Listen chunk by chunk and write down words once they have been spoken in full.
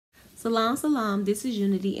Salam, salam, this is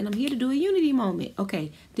Unity, and I'm here to do a Unity moment.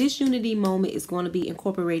 Okay, this Unity moment is going to be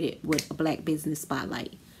incorporated with a Black Business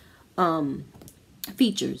Spotlight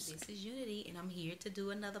features. This is Unity, and I'm here to do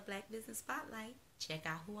another Black Business Spotlight. Check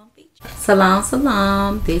out who I'm featuring. Salam,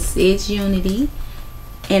 salam, this is Unity,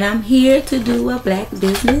 and I'm here to do a Black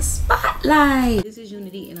Business Spotlight. This is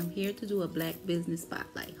Unity, and I'm here to do a Black Business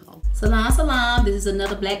Spotlight haul. Salam, salam, this is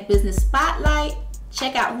another Black Business Spotlight.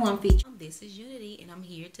 Check out who I'm featuring. This is Unity, and I'm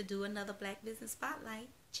here to do another Black Business Spotlight.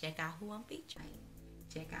 Check out who I'm featuring.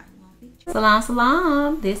 Check out who I'm featuring. Salam,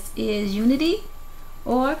 salam. This is Unity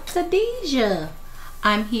or Khadijah.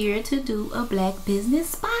 I'm here to do a Black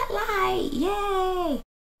Business Spotlight. Yay!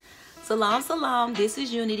 Salam, salam. This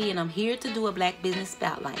is Unity, and I'm here to do a Black Business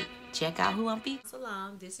Spotlight. Check out who I'm featuring.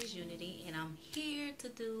 Salam. This is Unity, and I'm here to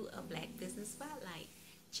do a Black Business Spotlight.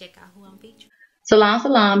 Check out who I'm featuring. Salam,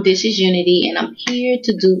 salam, this is Unity, and I'm here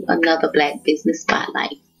to do another Black Business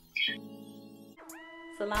Spotlight.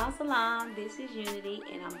 Salam, salam, this is Unity,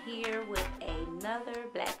 and I'm here with another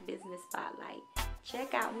Black Business Spotlight.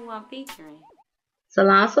 Check out who I'm featuring.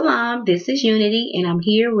 Salam, salam, this is Unity, and I'm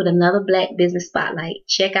here with another Black Business Spotlight.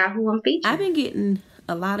 Check out who I'm featuring. I've been getting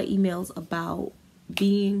a lot of emails about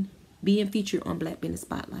being featured on Black Business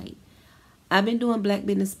Spotlight. I've been doing Black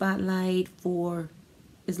Business Spotlight for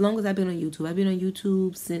as long as I've been on YouTube. I've been on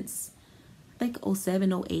YouTube since I think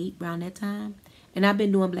 07, 08, around that time. And I've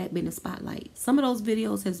been doing Black Business Spotlight. Some of those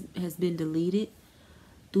videos has been deleted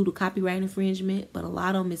due to copyright infringement, but a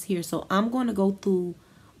lot of them is here. So I'm going to go through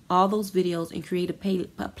all those videos and create a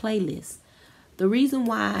playlist. The reason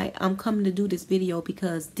why I'm coming to do this video,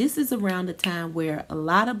 because this is around the time where a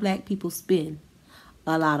lot of Black people spend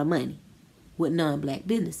a lot of money with non-Black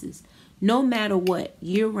businesses. No matter what,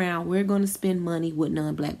 year-round, we're going to spend money with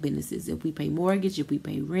non-Black businesses. If we pay mortgage, if we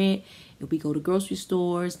pay rent, if we go to grocery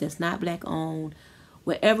stores that's not Black-owned,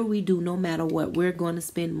 whatever we do, no matter what, we're going to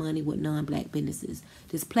spend money with non-Black businesses.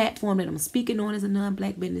 This platform that I'm speaking on is a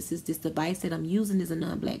non-Black business. This device that I'm using is a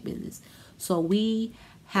non-Black business. So we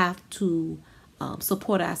have to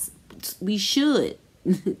support us. We should.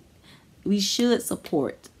 We should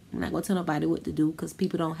support. I'm not going to tell nobody what to do because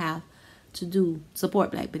people don't have to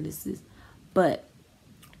support Black businesses. But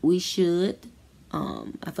we should.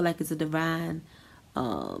 I feel like it's a divine.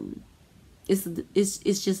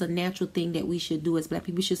 It's just a natural thing that we should do as Black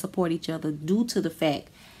people. We should support each other due to the fact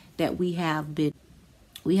that we have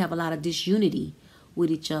a lot of disunity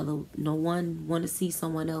with each other. No one want to see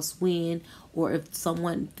someone else win, or if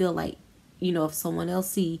someone feel like, you know, if someone else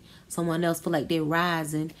see someone else feel like they're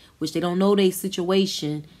rising, which they don't know their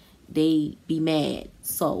situation, they be mad.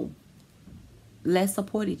 So let's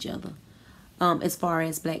support each other. As far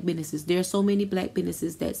as Black businesses, there are so many Black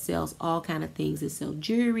businesses that sells all kind of things. They sell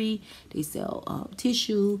jewelry, they sell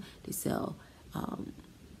tissue, they sell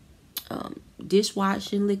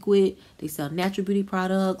dishwashing liquid, they sell natural beauty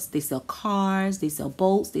products, they sell cars, they sell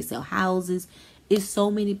boats, they sell houses. It's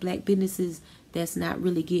so many Black businesses that's not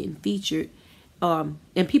really getting featured, and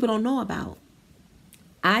people don't know about.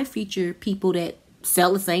 I feature people that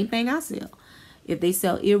sell the same thing I sell. If they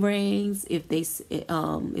sell earrings, if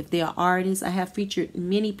they are artists, I have featured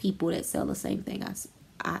many people that sell the same thing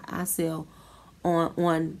I sell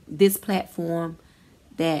on this platform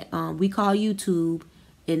that we call YouTube.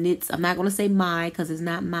 And I'm not going to say mine because it's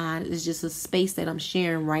not mine. It's just a space that I'm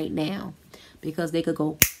sharing right now because they could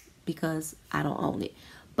go because I don't own it.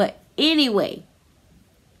 But anyway,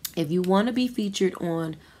 if you want to be featured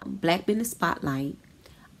on Black Business Spotlight,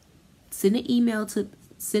 send an email to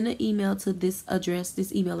this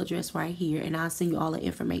email address right here, and I'll send you all the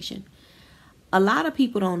information. A lot of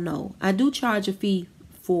people don't know I do charge a fee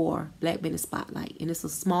for Black Business Spotlight, and it's a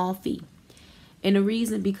small fee. And the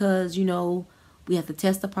reason, because, you know, we have to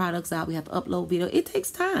test the products out, we have to upload video. It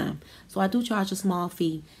takes time. So I do charge a small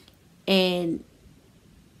fee. And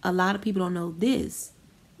a lot of people don't know this,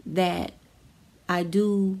 that I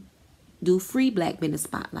do free Black Business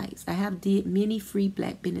Spotlights. I have did many free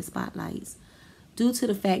Black Business Spotlights, due to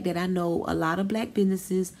the fact that I know a lot of Black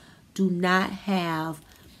businesses do not have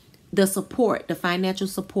the support, the financial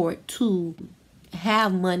support to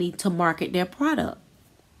have money to market their product.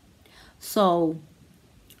 So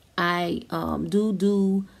I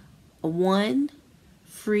do one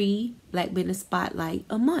free Black Business Spotlight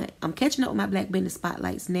a month. I'm catching up with my Black Business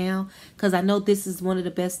Spotlights now because I know this is one of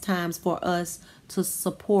the best times for us to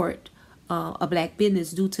support a Black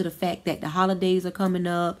business, due to the fact that the holidays are coming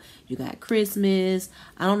up. You got Christmas.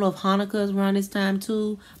 I don't know if Hanukkah is around this time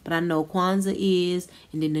too, but I know Kwanzaa is,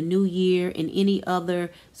 and then the New Year and any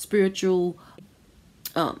other spiritual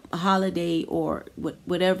holiday or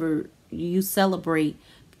whatever you celebrate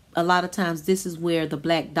a lot of times this is where the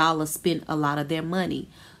black dollar spend a lot of their money.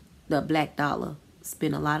 The black dollar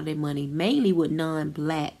spend a lot of their money, mainly with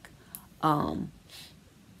non-black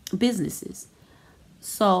businesses.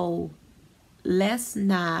 So let's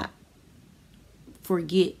not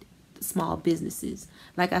forget small businesses.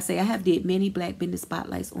 Like I say, I have did many Black Business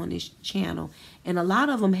Spotlights on this channel, and a lot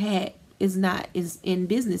of them is not in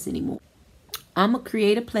business anymore. I'm gonna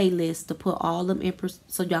create a playlist to put all them in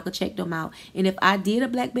so y'all can check them out. And if I did a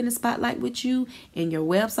Black Business Spotlight with you and your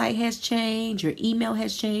website has changed, your email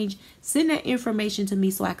has changed, send that information to me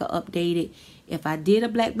so I can update it. If I did a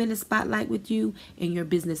Black Business Spotlight with you and your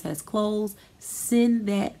business has closed, send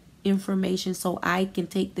that information so I can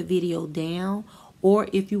take the video down. Or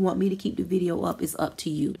if you want me to keep the video up, it's up to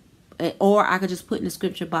you. Or I could just put in the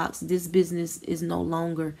description box, this business is no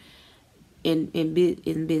longer in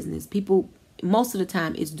business. People, most of the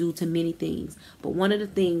time, it's due to many things. But one of the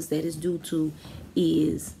things that is due to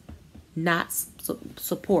is not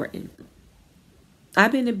supporting.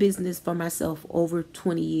 I've been in business for myself over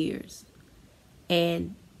 20 years.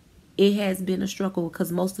 And it has been a struggle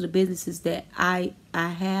because most of the businesses that I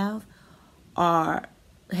have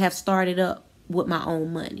started up with my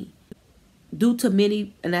own money. Due to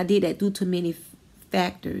many, and I did that due to many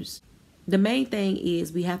factors. The main thing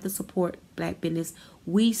is we have to support Black business.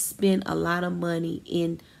 We spend a lot of money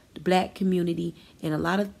in the Black community, and a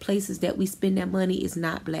lot of places that we spend that money is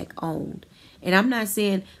not Black owned. And I'm not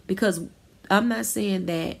saying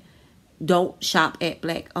that don't shop at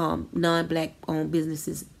Black non-Black owned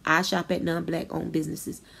businesses. I shop at non-Black owned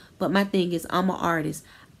businesses. But my thing is, I'm an artist.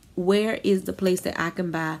 Where is the place that I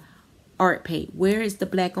can buy art paint? Where is the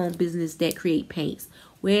Black owned business that create paints?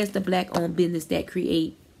 Where is the Black owned business that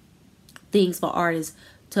create things for artists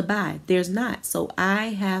to buy? There's not. So I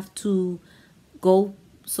have to go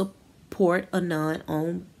support a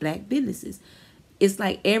non-owned Black businesses. It's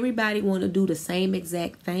like everybody want to do the same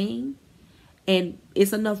exact thing, and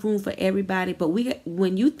it's enough room for everybody. But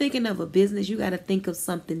when you thinking of a business, you got to think of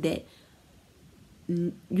something that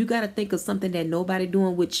nobody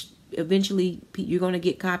doing, which eventually you're going to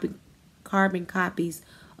get carbon copies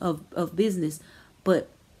of business. But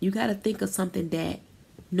you got to think of something that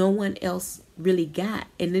no one else really got.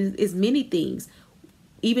 And it's many things.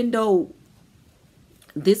 Even though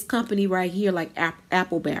this company right here, like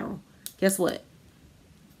Boabw, guess what?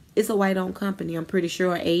 It's a white-owned company. I'm pretty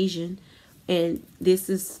sure Asian. And this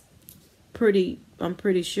is I'm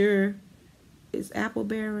pretty sure it's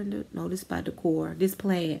Boabw. No, this is by Decor. This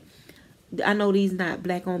Plaid. I know these not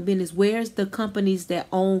Black-owned business. Where's the companies that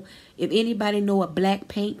own? If anybody know a Black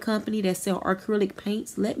paint company that sell acrylic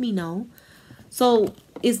paints, let me know. So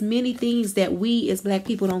it's many things that we as Black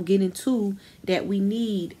people don't get into that we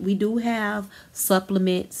need. We do have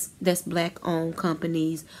supplements that's Black-owned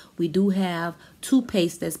companies. We do have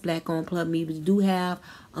toothpaste that's Black-owned companies. We do have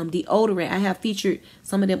deodorant. I have featured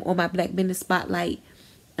some of them on my Black Business Spotlight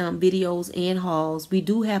videos and hauls. We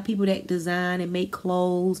do have people that design and make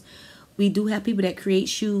clothes. We do have people that create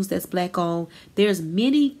shoes that's Black-owned. There's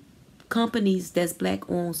many companies that's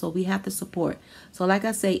Black-owned, so we have to support. So like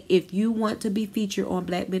I say, if you want to be featured on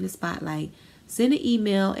Black Business Spotlight, send an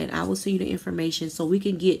email and I will send you the information so we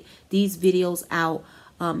can get these videos out.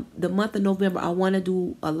 The month of November, I want to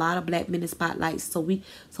do a lot of Black Business Spotlights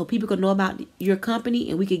so people can know about your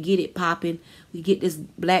company and we can get it popping. We get this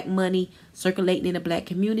Black money circulating in the Black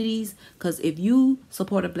communities, because if you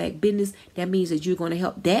support a Black business, that means that you're going to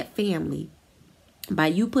help that family. By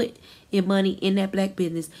you put in money in that Black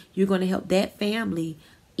business, you're going to help that family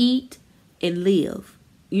eat and live.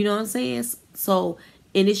 You know what I'm saying? So,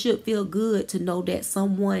 and it should feel good to know that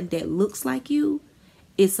someone that looks like you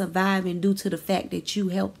is surviving due to the fact that you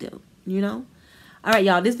helped them, you know? All right,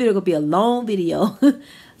 y'all, this video gonna be a long video.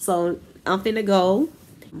 So I'm finna go.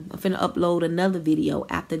 I'm finna upload another video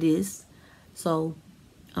after this. So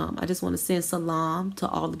I just want to send salam to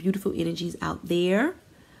all the beautiful energies out there.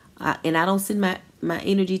 And I don't send my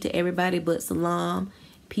energy to everybody, but salam,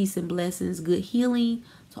 peace and blessings, good healing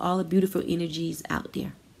to all the beautiful energies out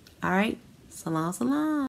there. All right, salam, salam.